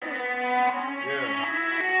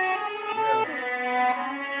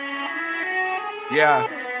Yeah,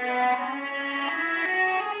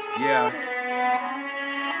 yeah, yeah,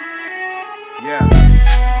 yeah,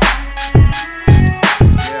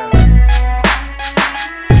 yeah,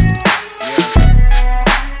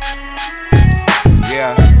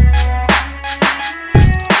 yeah.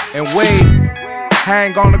 And we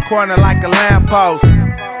hang on the corner like a lamppost.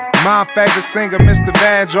 My favorite singer, Mr.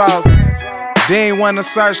 Vandross. Dean wanna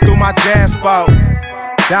search through my Janspo.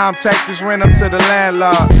 Dom take this rent up to the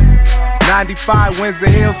landlord. 95 wins the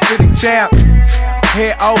Hill City champ.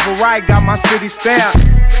 Hit over right, got my city stamp.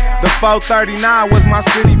 The 439 was my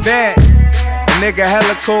city van. A nigga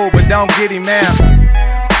hella cool, but don't get him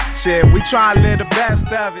out. Shit, we try to live the best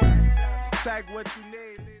of it. So take what you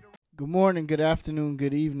need. Good morning, good afternoon,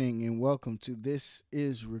 good evening, and welcome to This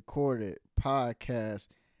Is Recorded podcast.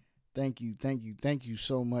 Thank you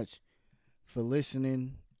so much for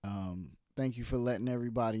listening. Thank you for letting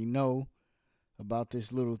everybody know about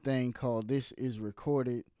this little thing called This Is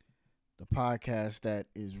Recorded, the podcast that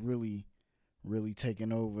is really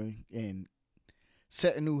taking over and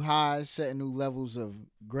setting new highs, setting new levels of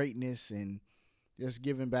greatness, and just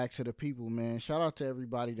giving back to the people, man. Shout out to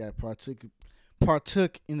everybody that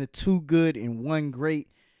partook in the Two Good and One Great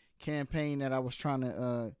campaign that I was trying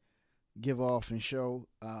to give off and show.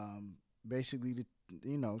 Basically,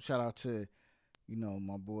 shout out to,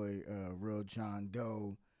 my boy Real John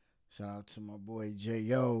Doe. Shout out to my boy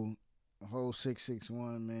J.O., the whole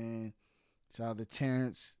 661, man. Shout out to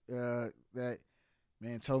Terrence that,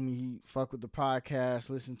 man, told me he fuck with the podcast,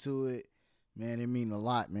 listen to it. Man, it mean a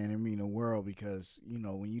lot, man. It mean the world because,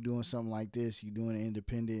 when you're doing something like this, you're doing it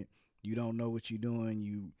independent. You don't know what you're doing.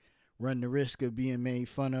 You run the risk of being made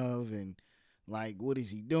fun of and, like, what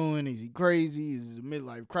is he doing? Is he crazy? Is it a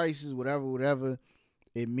midlife crisis? Whatever.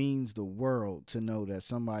 It means the world to know that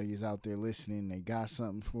somebody is out there listening. They got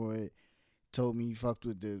something for it. Told me he fucked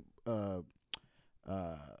with the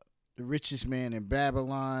Richest Man in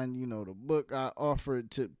Babylon, the book I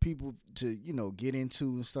offered to people to, get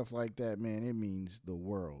into and stuff like that, man. It means the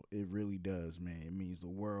world. It really does, man. It means the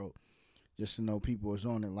world. Just to know people is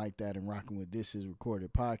on it like that and rocking with This Is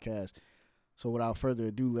Recorded podcast. So without further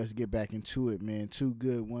ado, let's get back into it, man. Two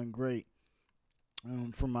good, one great.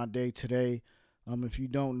 For my day today, if you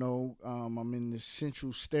don't know, I'm in the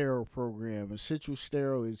Central Sterile program. And Central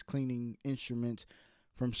Sterile is cleaning instruments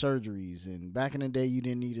from surgeries. And back in the day, you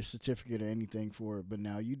didn't need a certificate or anything for it, but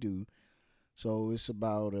now you do. So it's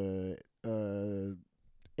about a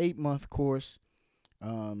 8-month course.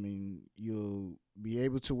 And you'll be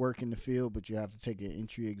able to work in the field, but you have to take an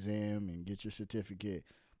entry exam and get your certificate.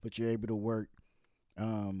 But you're able to work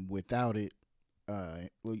without it a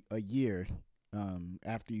year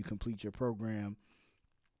after you complete your program.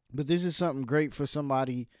 But this is something great for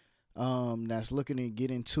somebody that's looking to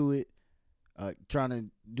get into it, trying to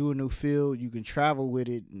do a new field. You can travel with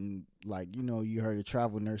it, and you heard of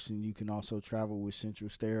travel nursing. You can also travel with Central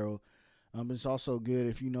Sterile. It's also good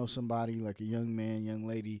if you know somebody like a young man, young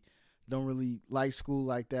lady, don't really like school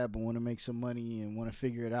like that, but want to make some money and want to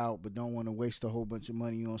figure it out, but don't want to waste a whole bunch of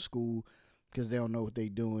money on school because they don't know what they're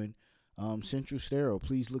doing. Central Sterile,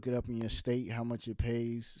 please look it up in your state, how much it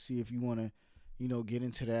pays. See if you want to, get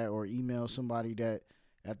into that, or email somebody that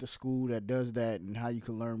at the school that does that and how you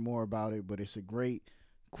can learn more about it. But it's a great,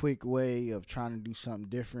 quick way of trying to do something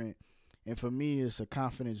different. And for me, it's a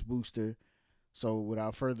confidence booster. So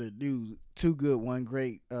without further ado, two good, one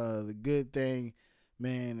great. The good thing,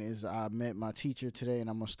 man, is I met my teacher today, and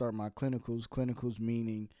I'm going to start my clinicals. Clinicals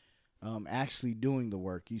meaning actually doing the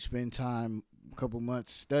work. You spend time, a couple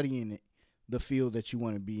months studying the field that you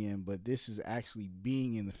want to be in, but this is actually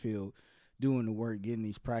being in the field, doing the work, getting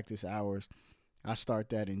these practice hours. I start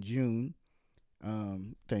that in June.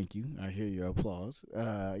 Thank you. I hear your applause.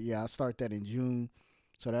 I start that in June,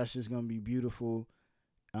 so that's just going to be beautiful.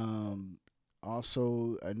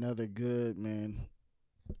 Also, another good, man,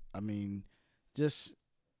 just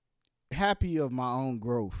happy of my own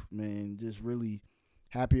growth, man. Just really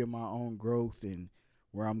happy of my own growth and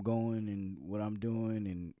where I'm going and what I'm doing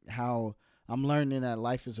and how I'm learning that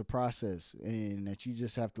life is a process and that you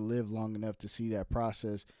just have to live long enough to see that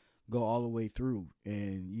process go all the way through,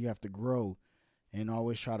 and you have to grow and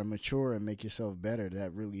always try to mature and make yourself better.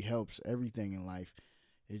 That really helps everything in life.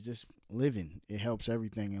 It's just living. It helps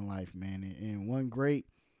everything in life, man. And one great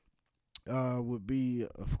would be,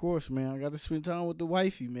 of course, man, I got to spend time with the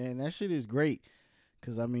wifey, man. That shit is great.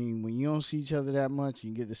 Because, when you don't see each other that much,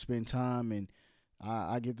 you get to spend time, and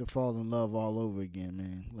I get to fall in love all over again,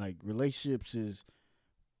 man. Like, relationships is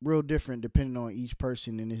real different depending on each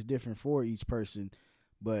person, and it's different for each person.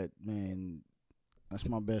 But, man, that's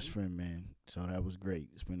my best friend, man. So that was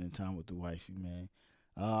great, spending time with the wifey, man.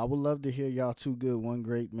 I would love to hear y'all two good, one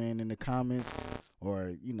great, man, in the comments,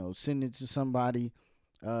 or send it to somebody.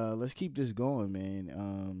 Let's keep this going,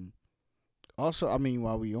 man. Also, I mean,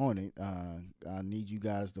 while we on it, I need you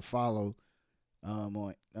guys to follow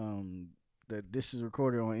on that this is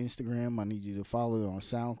recorded on Instagram. I need you to follow it on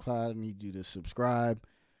SoundCloud. I need you to subscribe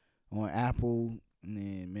on Apple. And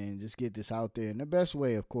then, man, just get this out there. And the best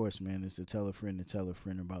way, of course, man, is to tell a friend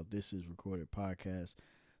about This Is Recorded Podcast,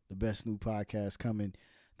 the best new podcast coming,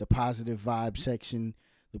 the positive vibe section,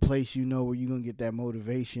 the place where you're going to get that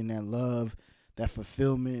motivation, that love, that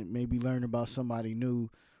fulfillment, maybe learn about somebody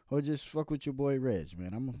new, or just fuck with your boy Reg,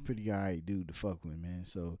 man. I'm a pretty alright dude to fuck with, man.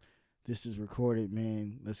 So this is recorded,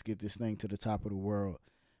 man. Let's get this thing to the top of the world.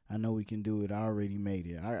 I know we can do it. I already made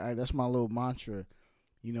it. I that's my little mantra.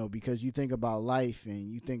 Because you think about life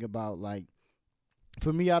and you think about, like,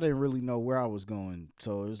 for me, I didn't really know where I was going.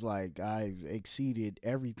 So it was like I exceeded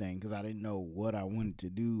everything because I didn't know what I wanted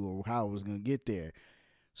to do or how I was going to get there.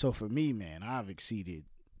 So for me, man, I've exceeded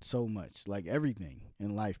so much, like everything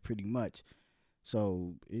in life pretty much.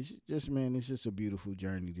 So it's just a beautiful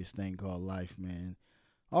journey, this thing called life, man.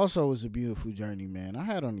 Also, it's a beautiful journey, man. I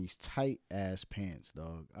had on these tight-ass pants,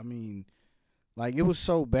 dog. I mean, like, it was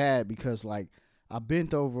so bad because, like, I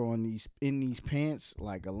bent over in these pants,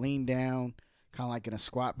 like a lean down, kind of like in a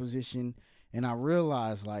squat position, and I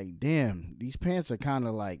realized, like, damn, these pants are kind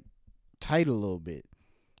of like tight a little bit,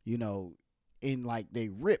 and like they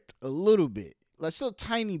ripped a little bit, like still a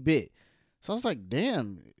tiny bit. So I was like,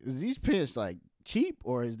 damn, is these pants like cheap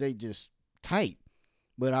or is they just tight?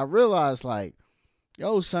 But I realized, like,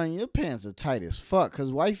 yo, son, your pants are tight as fuck.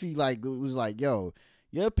 Cause wifey was like, yo,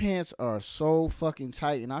 your pants are so fucking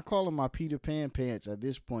tight. And I call them my Peter Pan pants at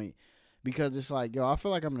this point because it's like, yo, I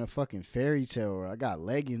feel like I'm in a fucking fairy tale or I got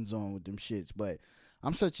leggings on with them shits. But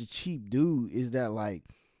I'm such a cheap dude is that, like,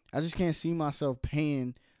 I just can't see myself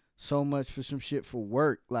paying so much for some shit for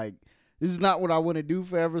work. Like, this is not what I want to do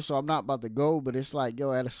forever, so I'm not about to go. But it's like,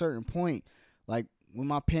 yo, at a certain point, like, when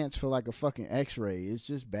my pants feel like a fucking x-ray, it's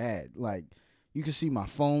just bad. Like, you can see my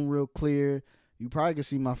phone real clear. You probably can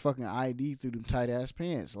see my fucking ID through them tight ass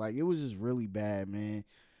pants. Like, it was just really bad, man.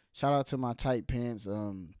 Shout out to my tight pants.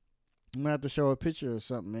 I'm gonna have to show a picture or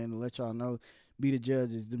something, man, to let y'all know. Be the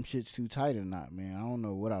judge if them shit's too tight or not, man. I don't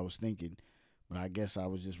know what I was thinking, but I guess I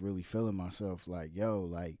was just really feeling myself. Like, yo,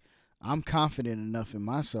 like, I'm confident enough in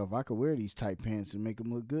myself. I could wear these tight pants and make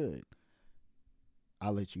them look good.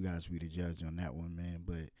 I'll let you guys be the judge on that one, man.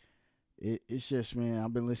 But it's just, man,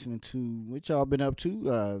 I've been listening to what y'all been up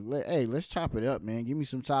to. Hey, let's chop it up, man. Give me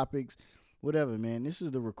some topics, whatever, man. This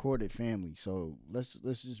is the recorded family, so let's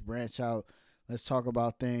just branch out. Let's talk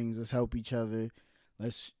about things. Let's help each other.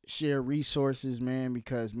 Let's share resources, man,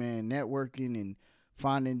 because, man, networking and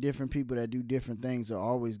finding different people that do different things are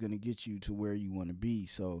always going to get you to where you want to be.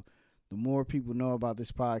 So the more people know about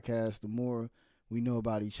this podcast, the more we know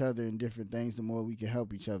about each other and different things, the more we can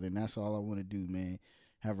help each other. And that's all I want to do, man.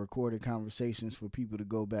 Have recorded conversations for people to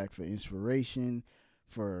go back for inspiration,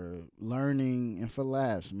 for learning, and for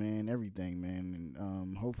laughs, man. Everything, man.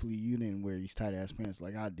 And hopefully you didn't wear these tight ass pants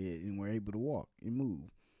like I did and were able to walk and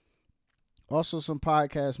move. Also, some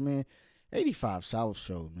podcasts, man. 85 South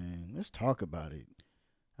Show, man. Let's talk about it.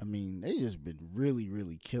 I mean, they just been really,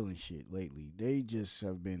 really killing shit lately. They just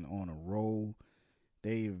have been on a roll.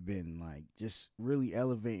 They've been, like, just really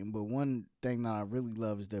elevating. But one thing that I really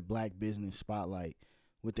love is their Black Business Spotlight.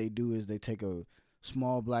 What they do is they take a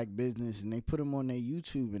small black business and they put them on their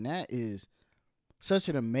YouTube. And that is such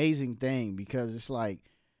an amazing thing because it's like,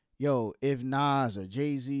 yo, if Nas or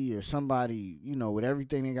Jay-Z or somebody, with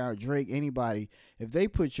everything they got, Drake, anybody, if they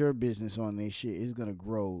put your business on their shit, it's going to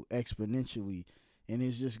grow exponentially. And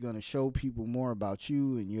it's just going to show people more about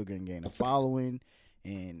you and you're going to gain a following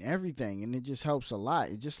and everything. And it just helps a lot.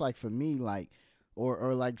 It's just like for me, like,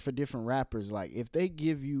 or like for different rappers, like if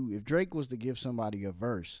Drake was to give somebody a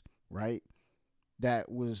verse, right,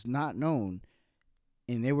 that was not known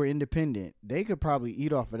and they were independent, they could probably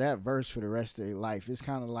eat off of that verse for the rest of their life. It's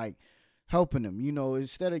kind of like helping them,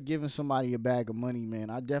 instead of giving somebody a bag of money,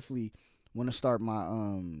 man. I definitely want to start my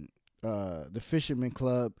the Fisherman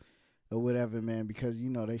Club or whatever, man, because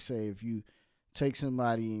they say if you take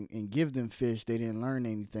somebody and give them fish, they didn't learn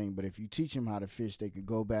anything. But if you teach them how to fish, they could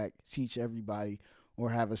go back, teach everybody, or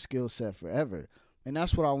have a skill set forever. And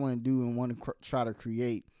that's what I want to do and want to try to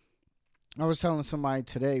create. I was telling somebody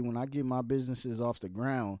today, when I get my businesses off the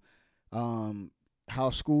ground,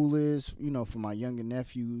 how school is, for my younger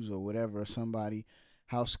nephews or whatever, or somebody,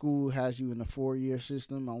 how school has you in a 4-year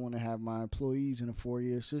system. I want to have my employees in a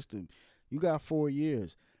 4-year system. You got 4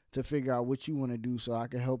 years to figure out what you want to do so I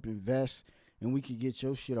can help invest and we could get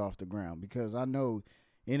your shit off the ground, because I know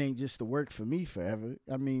it ain't just to work for me forever.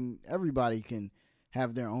 I mean, everybody can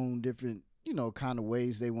have their own different, kind of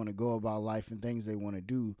ways they want to go about life and things they want to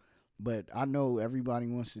do. But I know everybody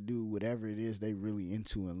wants to do whatever it is they really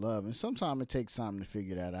into and love. And sometimes it takes time to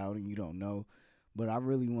figure that out and you don't know. But I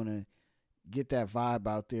really want to get that vibe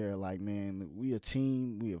out there. Like, man, we a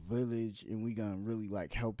team, we a village, and we gonna really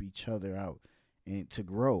like help each other out and to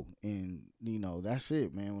grow. And, that's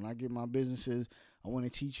it, man. When I get my businesses, I want to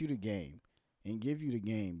teach you the game and give you the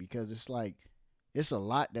game, because it's like, it's a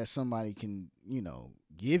lot that somebody can,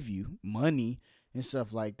 give you, money and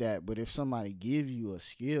stuff like that. But if somebody gives you a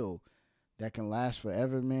skill that can last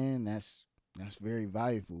forever, man, that's very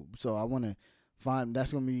valuable. So I want to find,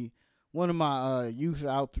 that's going to be one of my youth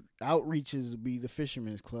outreaches, will be the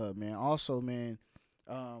Fisherman's Club, man. Also, man,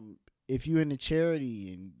 if you're into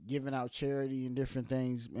charity and giving out charity and different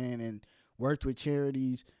things, man, and worked with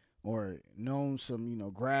charities or known some,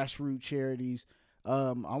 grassroots charities,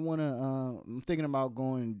 I'm thinking about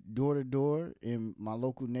going door to door in my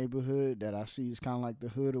local neighborhood that I see is kind of like the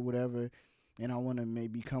hood or whatever. And I want to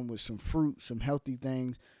maybe come with some fruit, some healthy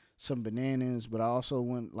things, some bananas, but I also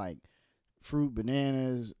want like fruit,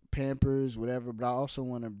 bananas, Pampers, whatever. But I also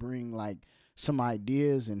want to bring like some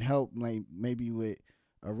ideas and help, like maybe with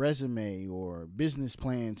a resume or business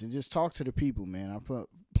plans, and just talk to the people, man. I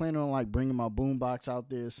plan on like bringing my boombox out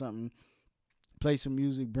there or something, play some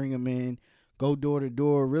music, bring them in, go door to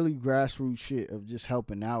door, really grassroots shit of just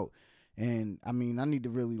helping out. And I mean, I need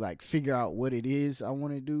to really like figure out what it is I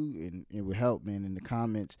want to do, and it would help, man. In the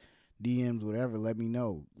comments, DMs, whatever, let me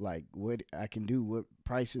know like what I can do, what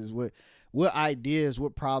prices, what ideas,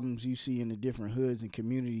 what problems you see in the different hoods and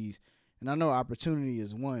communities. And I know opportunity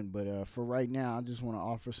is one, but for right now, I just want to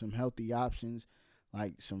offer some healthy options,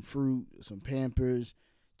 like some fruit, some Pampers,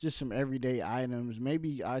 just some everyday items.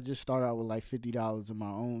 Maybe I just start out with like $50 of my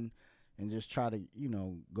own and just try to,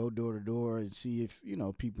 go door to door and see if,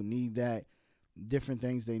 people need that, different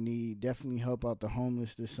things they need. Definitely help out the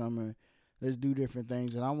homeless this summer. Let's do different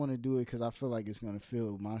things. And I want to do it because I feel like it's going to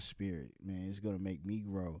fill my spirit, man. It's going to make me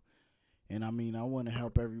grow. And I mean, I want to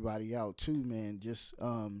help everybody out too, man. Just,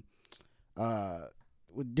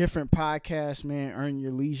 with different podcasts, man. Earn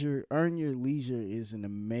Your Leisure. Earn Your Leisure is an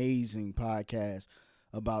amazing podcast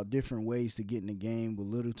about different ways to get in the game with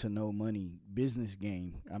little to no money. Business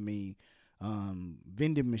game. I mean,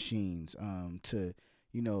 vending machines. To,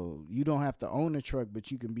 you don't have to own a truck, but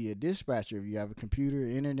you can be a dispatcher if you have a computer,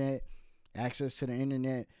 internet, access to the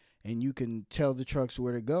internet, and you can tell the trucks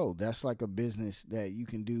where to go. That's like a business that you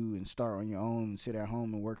can do and start on your own and sit at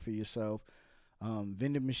home and work for yourself.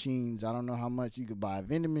 Vending machines, I don't know how much you could buy a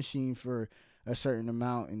vending machine for a certain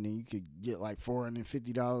amount, and then you could get like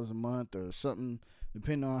 $450 a month or something,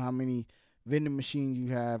 depending on how many vending machines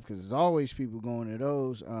you have, because there's always people going to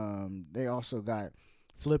those. They also got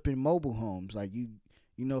flipping mobile homes. Like you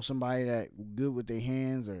know somebody that good with their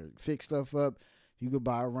hands or fix stuff up, you could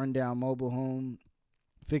buy a rundown mobile home,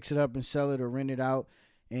 fix it up and sell it or rent it out,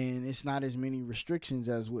 and it's not as many restrictions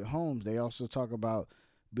as with homes. They also talk about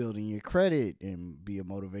building your credit and be a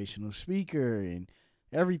motivational speaker and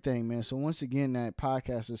everything, man. So once again, that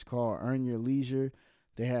podcast is called Earn Your Leisure.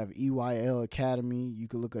 They have EYL Academy. You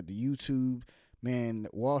can look at the YouTube, man.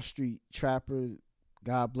 Wall Street Trapper,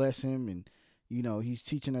 God bless him, and he's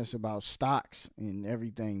teaching us about stocks and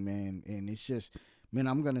everything, man. And it's just, man,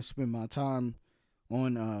 I'm gonna spend my time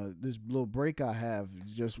on this little break I have,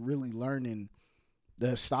 just really learning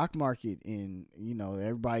the stock market. And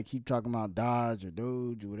everybody keep talking about Dodge or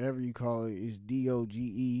Doge or whatever you call it. It's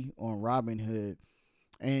DOGE on Robinhood,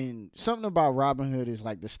 and something about Robinhood is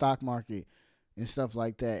like the stock market and stuff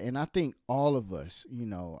like that. And I think all of us,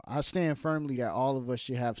 I stand firmly that all of us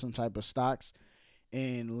should have some type of stocks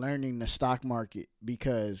and learning the stock market,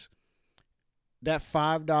 because that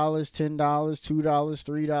 $5, $10, $2,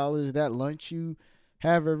 $3, that lunch you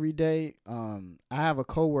have every day. I have a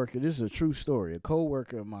coworker. This is a true story. A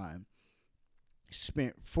coworker of mine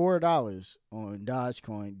spent $4 on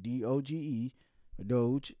Dogecoin, DOGE,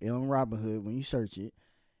 Doge, on Robinhood when you search it,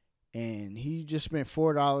 and he just spent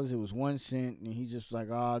 $4. It was 1 cent, and he just like,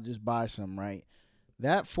 I'll just buy some. Right,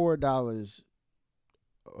 that $4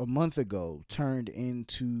 a month ago turned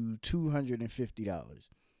into $250.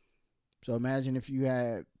 So imagine if you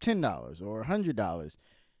had $10 or $100.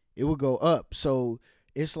 It would go up. So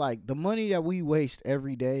it's like the money that we waste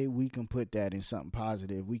every day, we can put that in something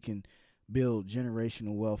positive. We can build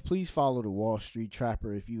generational wealth. Please follow the Wall Street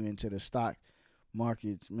Trapper if you into the stock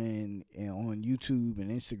markets, man, and on YouTube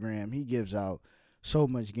and Instagram. He gives out so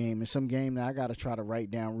much game. And some game that I got to try to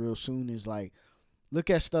write down real soon is like look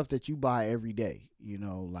at stuff that you buy every day. You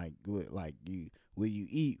know, like you where you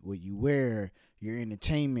eat, what you wear, your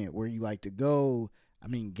entertainment, where you like to go. I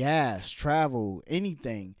mean, gas, travel,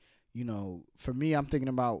 anything. You know, for me, I'm thinking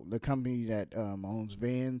about the company that owns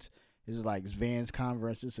Vans. It's like Vans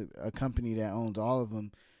Converse. It's a company that owns all of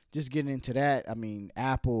them. Just getting into that. I mean,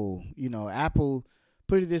 Apple. You know, Apple.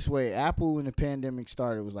 Put it this way: Apple, when the pandemic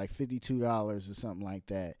started, was like $52 or something like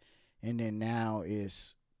that, and then now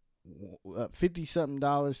it's 50 something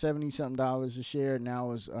dollars, 70 something dollars a share.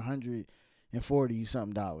 Now it's 140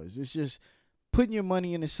 something dollars. It's just putting your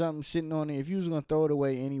money into something, sitting on it. If you was gonna throw it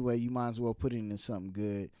away anyway, you might as well put it into something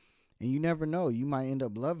good. And you never know, you might end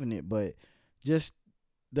up loving it. But just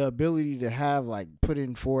the ability to have, like, put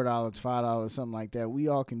in $4, $5, something like that, we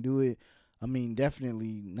all can do it. I mean,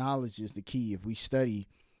 definitely knowledge is the key. If we study,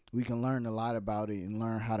 we can learn a lot about it and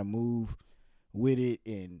learn how to move with it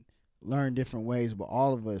and learn different ways. But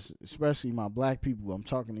all of us, especially my black people, I'm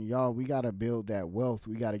talking to y'all, we got to build that wealth.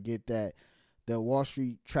 We got to get that. The Wall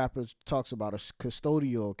Street Trapper talks about a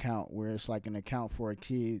custodial account, where it's like an account for a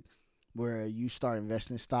kid where you start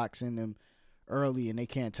investing stocks in them early and they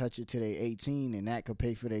can't touch it till they're 18, and that could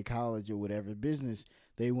pay for their college or whatever business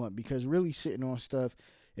they want. Because really sitting on stuff,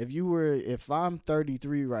 if I'm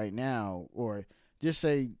 33 right now, or just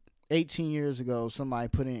say 18 years ago, somebody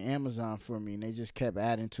put in Amazon for me and they just kept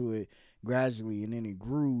adding to it gradually, and then it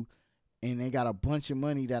grew and they got a bunch of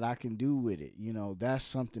money that I can do with it. You know, that's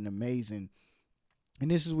something amazing. And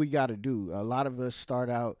this is what we got to do. A lot of us start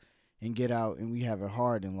out and get out and we have it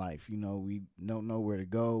hard in life. You know, we don't know where to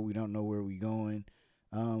go. We don't know where we're going.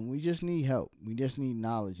 We just need help. We just need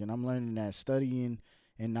knowledge. And I'm learning that studying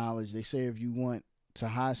and knowledge, they say if you want to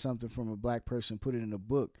hide something from a black person, put it in a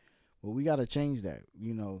book. Well, we got to change that.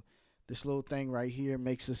 You know, this little thing right here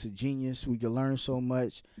makes us a genius. We can learn so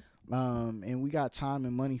much. And we got time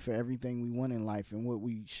and money for everything we want in life. And what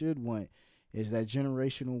we should want is that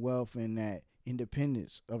generational wealth and that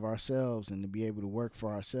independence of ourselves, and to be able to work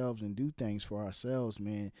for ourselves and do things for ourselves,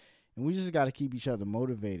 man. And we just got to keep each other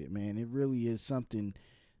motivated, man. It really is something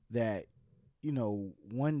that, you know,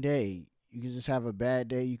 one day you can just have a bad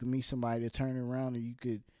day. You can meet somebody to turn around, or you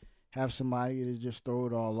could have somebody to just throw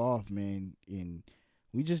it all off, man. And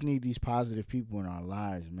we just need these positive people in our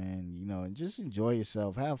lives, man. You know, and just enjoy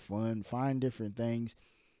yourself, have fun, find different things.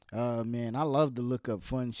 Man, I love to look up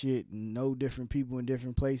fun shit and know different people in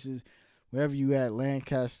different places. Wherever you at,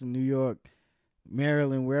 Lancaster, New York,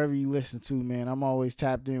 Maryland, wherever you listen to, man, I'm always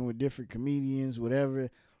tapped in with different comedians, whatever.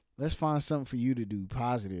 Let's find something for you to do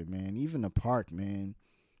positive, man. Even the park, man.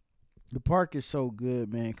 The park is so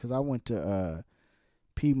good, man, because I went to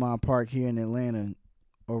Piedmont Park here in Atlanta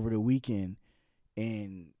over the weekend,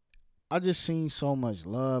 and I just seen so much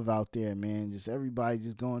love out there, man. Just everybody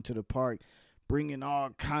just going to the park, bringing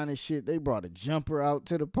all kind of shit. They brought a jumper out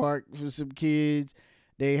to the park for some kids.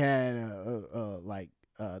 They had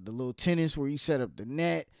the little tennis where you set up the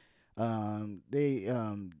net.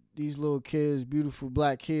 These little kids, beautiful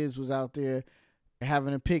black kids, was out there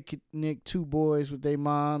having a picnic. 2 boys with their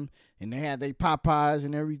mom, and they had their Popeyes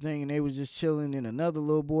and everything, and they was just chilling. And another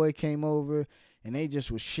little boy came over, and they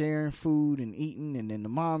just was sharing food and eating. And then the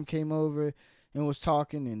mom came over and was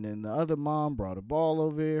talking, and then the other mom brought a ball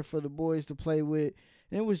over there for the boys to play with.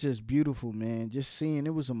 And it was just beautiful, man. Just seeing,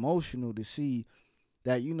 it was emotional to see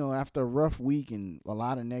that, you know, after a rough week and a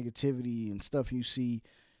lot of negativity and stuff you see,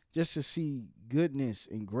 just to see goodness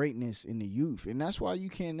and greatness in the youth. And that's why you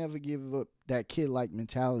can't never give up that kid-like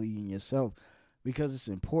mentality in yourself, because it's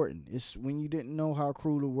important. It's when you didn't know how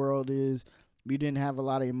cruel the world is, you didn't have a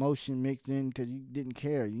lot of emotion mixed in because you didn't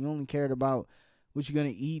care. You only cared about what you're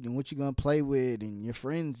going to eat and what you're going to play with and your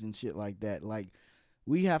friends and shit like that. Like,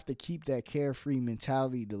 we have to keep that carefree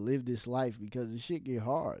mentality to live this life, because the shit get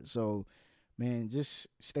hard. So, man, just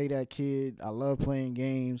stay that kid. I love playing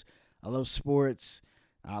games. I love sports.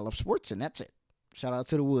 And that's it. Shout out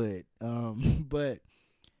to the Wood. But,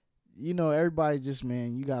 you know, everybody just,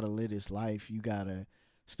 man, you got to live this life. You got to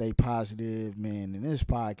stay positive, man. And this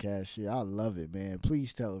podcast shit, I love it, man.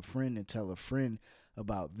 Please tell a friend and tell a friend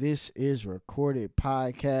about This Is Recorded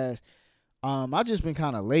podcast. I just been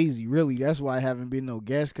kind of lazy, really. That's why I haven't been no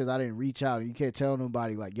guest, because I didn't reach out. You can't tell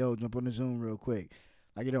nobody, like, yo, jump on the Zoom real quick.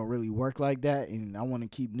 Like, it don't really work like that, and I want to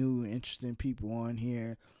keep new and interesting people on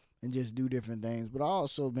here and just do different things. But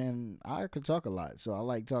also, man, I could talk a lot, so I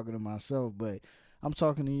like talking to myself, but I'm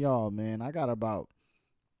talking to y'all, man. I got about,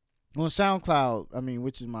 on SoundCloud, I mean,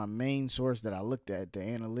 which is my main source that I looked at, the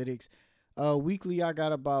analytics, weekly I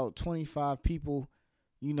got about 25 people,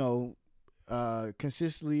 you know,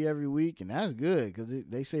 consistently every week, and that's good, because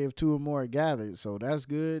they say if 2 or more are gathered, so that's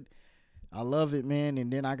good. I love it, man.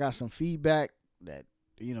 And then I got some feedback that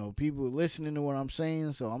people listening to what I'm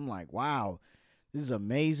saying. So I'm like, wow, this is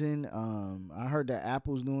amazing. I heard that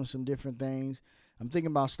Apple's doing some different things. I'm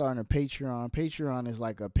thinking about starting a Patreon. Patreon is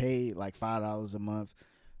like a paid, like $5 a month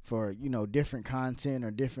for different content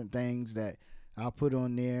or different things that I'll put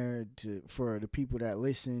on there for the people that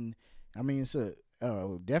listen. I mean, it's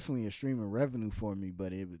definitely a stream of revenue for me,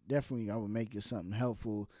 but it would definitely, I would make it something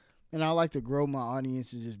helpful. And I like to grow my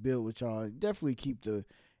audience and just build with y'all. Definitely keep the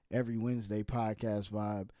every Wednesday podcast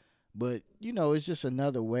vibe. But, it's just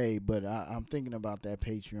another way. But I'm thinking about that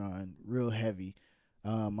Patreon real heavy.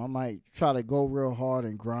 I might try to go real hard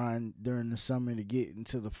and grind during the summer to get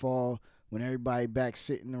into the fall when everybody back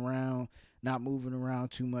sitting around, not moving around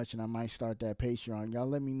too much, and I might start that Patreon. Y'all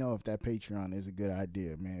let me know if that Patreon is a good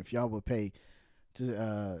idea, man. If y'all would pay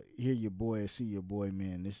to hear your boy or see your boy,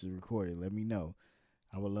 man, this is recorded. Let me know.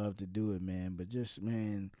 I would love to do it, man. But just,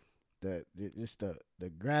 man, the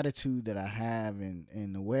gratitude that I have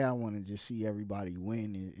and the way I want to just see everybody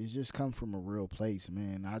win is just come from a real place,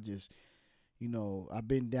 man. I just, I've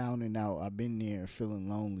been down and out. I've been there feeling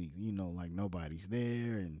lonely, like nobody's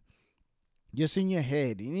there, and just in your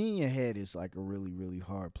head. And in your head is like a really, really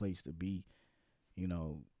hard place to be,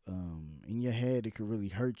 in your head it could really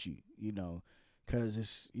hurt you, because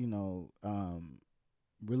it's,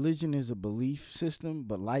 religion is a belief system,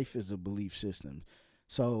 but life is a belief system.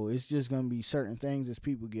 So it's just going to be certain things as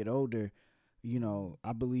people get older.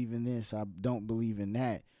 I believe in this, I don't believe in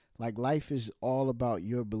that. Like, life is all about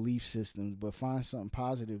your belief systems, but find something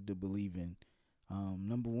positive to believe in.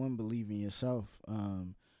 Number one, believe in yourself.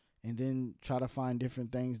 And then try to find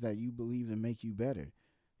different things that you believe to make you better,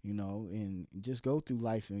 and just go through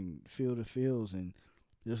life and feel the feels and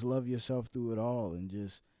just love yourself through it all. And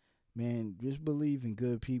just, man, just believe in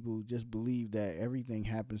good people. Just believe that everything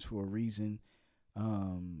happens for a reason.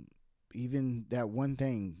 Even that one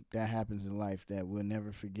thing that happens in life that we'll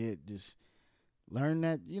never forget, just learn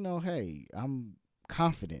that, hey, I'm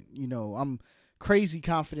confident, I'm crazy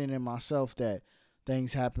confident in myself that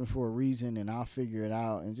things happen for a reason and I'll figure it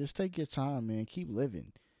out. And just take your time, man. Keep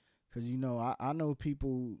living. Because, I know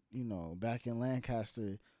people, back in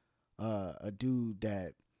Lancaster, a dude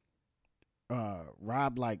that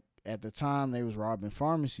robbed, like, at the time they was robbing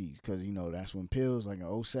pharmacies because, that's when pills, like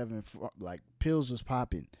in 07, like pills was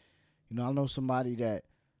popping. I know somebody that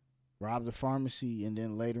robbed a pharmacy and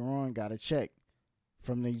then later on got a check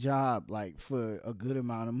from their job, like, for a good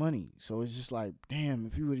amount of money. So it's just like, damn,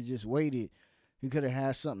 if he would have just waited, he could have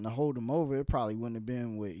had something to hold him over. It probably wouldn't have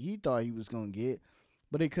been what he thought he was going to get,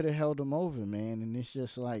 but it could have held him over, man. And it's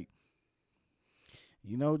just like,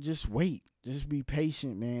 just wait. Just be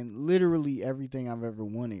patient, man. Literally everything I've ever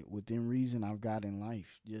wanted within reason I've got in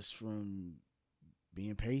life just from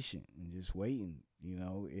being patient and just waiting,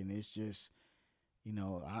 and it's just,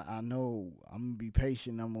 I know I'm going to be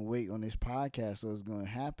patient. I'm going to wait on this podcast. So it's going to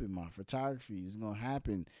happen. My photography is going to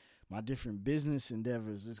happen. My different business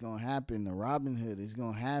endeavors is going to happen. The Robinhood is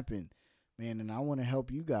going to happen, man. And I want to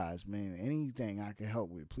help you guys, man. Anything I can help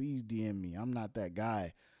with, please DM me. I'm not that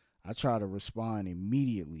guy. I try to respond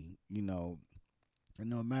immediately, and no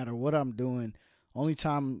matter what I'm doing. Only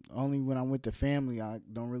when I'm with the family, I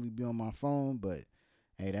don't really be on my phone. But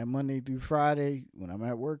hey, that Monday through Friday, when I'm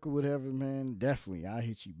at work or whatever, man, definitely I'll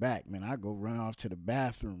hit you back, man. I go run off to the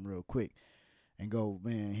bathroom real quick and go,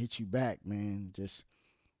 man, hit you back, man. Just,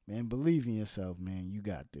 man, believe in yourself, man. You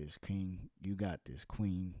got this, king. You got this,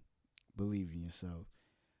 queen. Believe in yourself.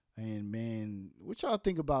 And, man, what y'all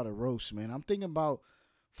think about a roast, man? I'm thinking about,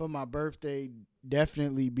 for my birthday,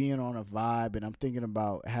 definitely being on a vibe, and I'm thinking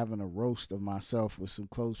about having a roast of myself with some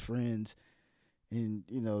close friends and,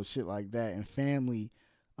 shit like that, and family.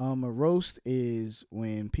 A roast is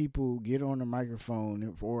when people get on the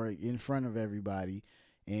microphone or in front of everybody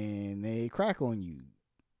and they crack on you,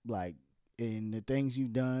 like, in the things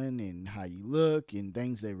you've done and how you look and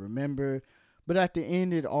things they remember. But at the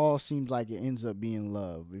end, it all seems like it ends up being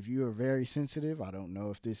love. If you are very sensitive, I don't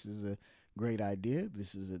know if this is a great idea.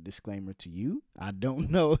 This is a disclaimer to you. I don't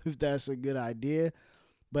know if that's a good idea,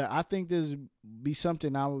 but I think there's be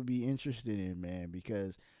something I would be interested in, man,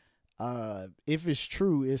 because if it's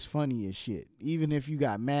true, it's funny as shit. Even if you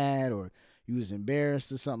got mad or you was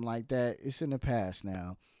embarrassed or something like that, it's in the past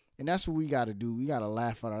now. And that's what we got to do. We got to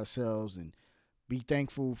laugh at ourselves and be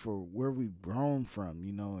thankful for where we've grown from,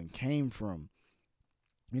 and came from.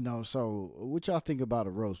 So what y'all think about a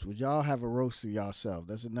roast? Would y'all have a roast of yourself?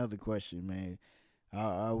 That's another question, man.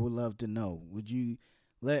 I would love to know. Would you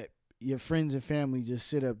let your friends and family just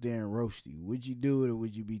sit up there and roast you? Would you do it, or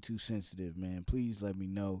would you be too sensitive, man? Please let me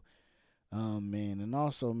know. Man. And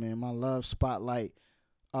also, man, my love spotlight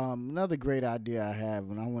Another great idea I have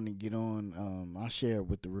when I want to get on, I'll share it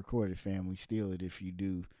with the Recorded family. Steal it if you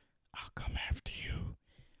do. I'll come after you.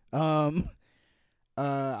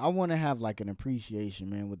 I want to have like an appreciation,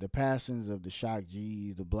 man, with the passings of the Shock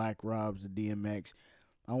G's, the Black Robs, the DMX.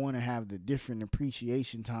 I want to have the different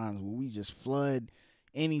appreciation times where we just flood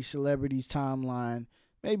any celebrity's timeline.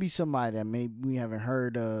 Maybe somebody that maybe we haven't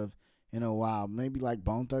heard of in a while. Maybe like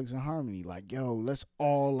Bone Thugs and Harmony. Like, yo, let's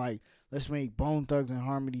make Bone Thugs and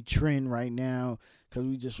Harmony trend right now because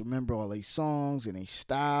we just remember all their songs and their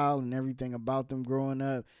style and everything about them growing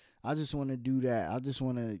up. I just want to do that. I just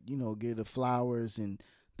want to, give the flowers and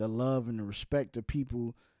the love and the respect to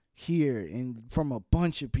people here and from a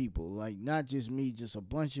bunch of people. Like, not just me, just a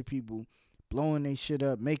bunch of people blowing their shit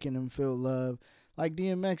up, making them feel love. Like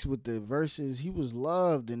DMX with the verses, he was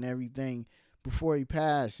loved and everything before he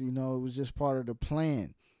passed. It was just part of the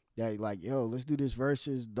plan. That like, yo, let's do this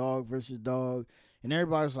dog versus dog. And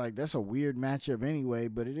everybody was like, that's a weird matchup anyway,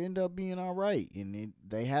 but it ended up being all right. And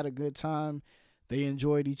they had a good time. They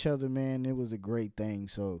enjoyed each other, man. It was a great thing.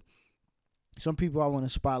 So some people I want to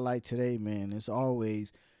spotlight today, man, it's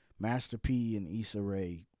always Master P and Issa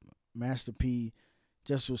Rae. Master P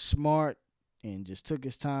just was smart and just took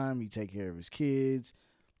his time. He take care of his kids.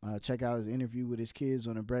 Check out his interview with his kids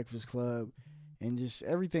on the Breakfast Club. And just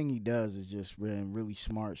everything he does is just really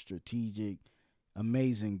smart, strategic,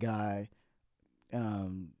 amazing guy.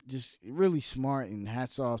 Just really smart, and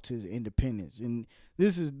hats off to his independence. And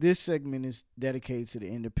this segment is dedicated to the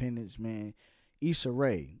independence, man. Issa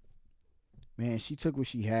Rae, man, she took what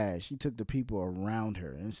she had. She took the people around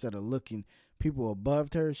her. Instead of looking people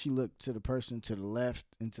above her, she looked to the person to the left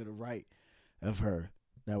and to the right of her.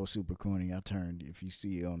 That was super corny. I turned, if you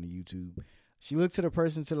see it on the YouTube. She looked to the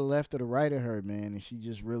person to the left or the right of her, man, and she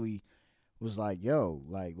just really was like, yo,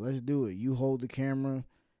 like, let's do it. You hold the camera.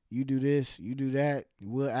 You do this. You do that.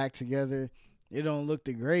 We'll act together. It don't look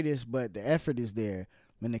the greatest, but the effort is there,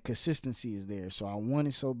 and the consistency is there. So I want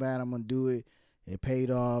it so bad I'm going to do it. It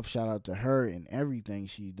paid off. Shout out to her and everything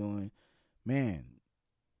she's doing. Man,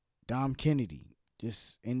 Dom Kennedy,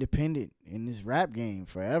 just independent in this rap game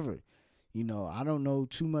forever. I don't know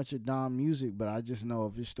too much of Dom music, but I just know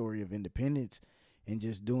of his story of independence and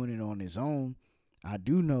just doing it on his own. I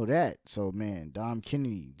do know that. So, man, Dom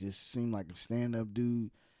Kennedy just seemed like a stand-up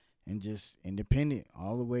dude and just independent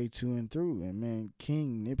all the way to and through. And, man,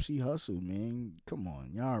 King Nipsey Hussle, man, come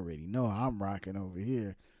on. Y'all already know I'm rocking over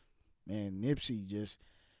here. Man, Nipsey just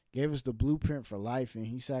gave us the blueprint for life, and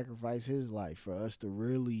he sacrificed his life for us to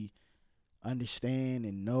really understand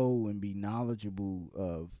and know and be knowledgeable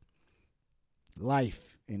of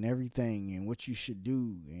life and everything and what you should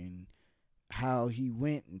do and how he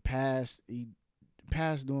went and passed. He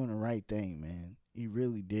passed doing the right thing, man. He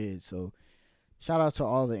really did. So shout out to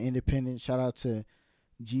all the independents. Shout out to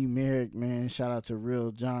G Merrick, man. Shout out to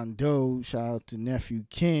Real John Doe. Shout out to Nephew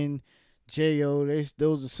Ken, J.O.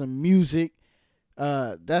 Those are some music.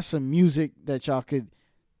 That's some music that y'all could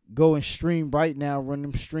go and stream right now. Run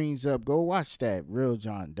them streams up. Go watch that Real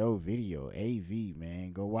John Doe video. AV,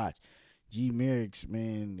 man. Go watch. G Merrick's,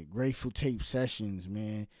 man, the Grateful Tape Sessions,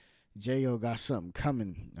 man. J.O. got something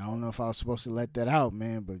coming. I don't know if I was supposed to let that out,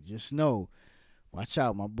 man, but just know, watch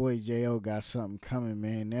out. My boy J.O. got something coming,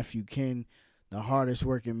 man. Nephew Ken, the hardest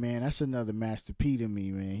working man. That's another Master P to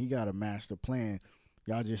me, man. He got a master plan.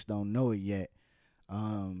 Y'all just don't know it yet.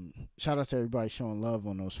 Shout out to everybody showing love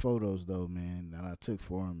on those photos, though, man, that I took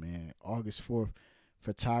for him, man. August 4th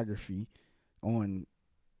photography on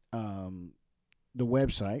the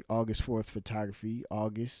website, August 4th Photography,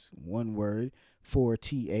 August, one word,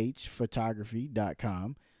 4th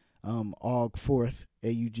photography.com. Aug 4th,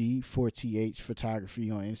 AUG, 4th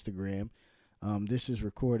Photography on Instagram. This is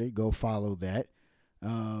recorded. Go follow that.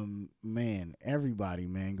 Man, everybody,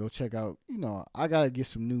 man, go check out, I got to get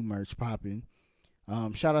some new merch popping.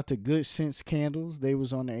 Shout out to Good Sense Candles. They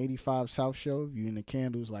was on the 85 South Show. If you in the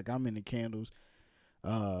candles, like I'm in the candles,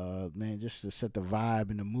 man, just to set the vibe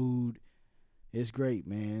and the mood. It's great,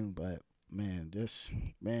 man. But man,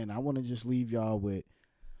 I want to just leave y'all with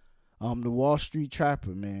the Wall Street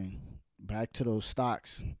Trapper, man. Back to those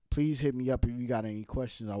stocks. Please hit me up if you got any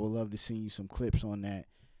questions. I would love to send you some clips on that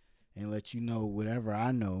and let you know whatever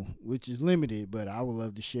I know, which is limited, but I would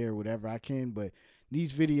love to share whatever I can. But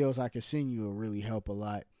these videos I can send you will really help a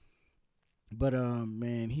lot. But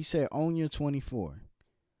man, he said own your 24.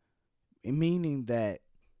 Meaning that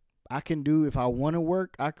I can do, if I want to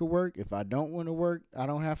work, I could work. If I don't want to work, I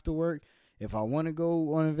don't have to work. If I want to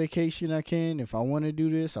go on a vacation, I can. If I want to do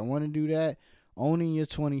this, I want to do that. Owning your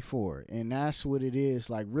 24. And that's what it is.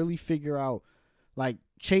 Like, really figure out, like,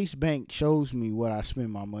 Chase Bank shows me what I spend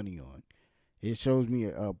my money on. It shows me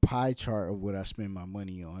a pie chart of what I spend my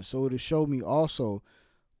money on. So it'll show me also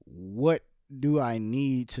what do I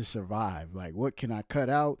need to survive? Like, what can I cut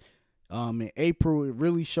out? In April, it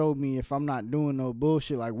really showed me if I'm not doing no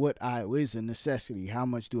bullshit, like what is a necessity. How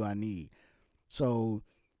much do I need? So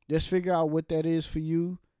just figure out what that is for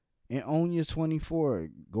you and own your 24.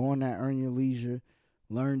 Go on that Earn Your Leisure.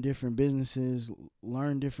 Learn different businesses.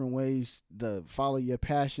 Learn different ways to follow your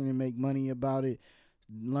passion and make money about it.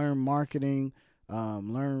 Learn marketing.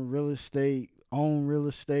 Learn real estate.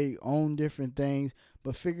 Own different things.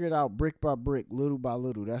 But figure it out brick by brick, little by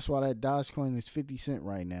little. That's why that Dogecoin is 50 cents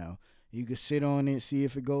right now. You can sit on it, see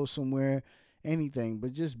if it goes somewhere, anything.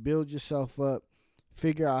 But just build yourself up.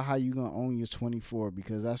 Figure out how you're going to own your 24,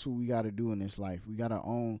 because that's what we got to do in this life. We got to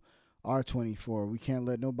own our 24. We can't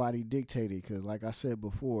let nobody dictate it, because like I said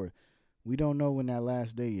before, we don't know when that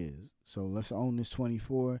last day is. So let's own this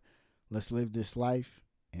 24. Let's live this life.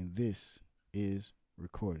 And this is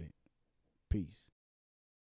Recorded. Peace.